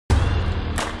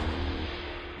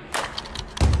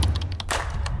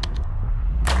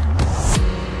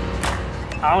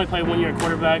I only play 1 year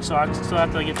quarterback, so I still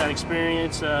have to get that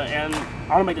experience, and I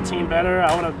want to make the team better.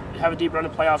 I want to have a deep run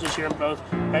in playoffs this year in both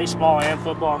baseball and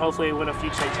football, and hopefully win a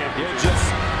few state championships. He'll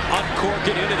just uncork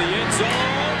it into the end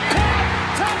zone.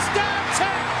 Touchdown,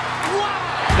 Tech!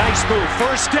 Wow! Nice move.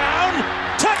 First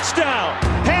down, touchdown!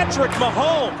 Patrick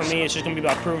Mahomes. For me, it's just going to be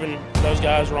about proving those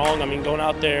guys wrong. I mean, going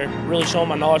out there, really showing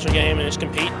my knowledge of the game and just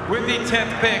compete. With the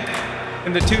 10th pick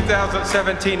in the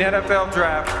 2017 NFL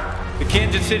Draft, the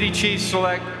Kansas City Chiefs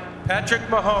select Patrick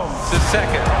Mahomes, the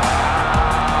second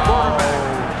quarterback.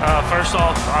 First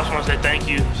off, I just want to say thank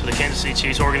you to the Kansas City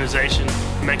Chiefs organization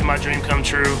for making my dream come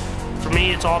true. For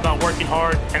me, it's all about working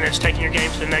hard and it's taking your game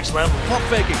to the next level. Pump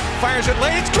faking, fires it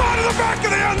late, it's caught in the back of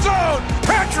the end zone!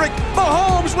 Patrick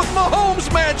Mahomes with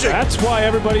Mahomes magic! That's why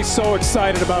everybody's so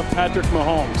excited about Patrick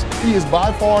Mahomes. He is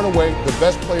by far and away the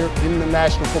best player in the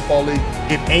National Football League.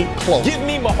 It ain't close. Give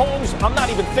me Mahomes. I'm not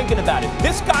even thinking about it.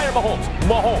 This guy or Mahomes?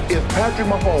 Mahomes. It's Patrick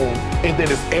Mahomes, and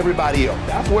then it's everybody else.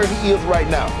 That's where he is right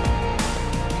now.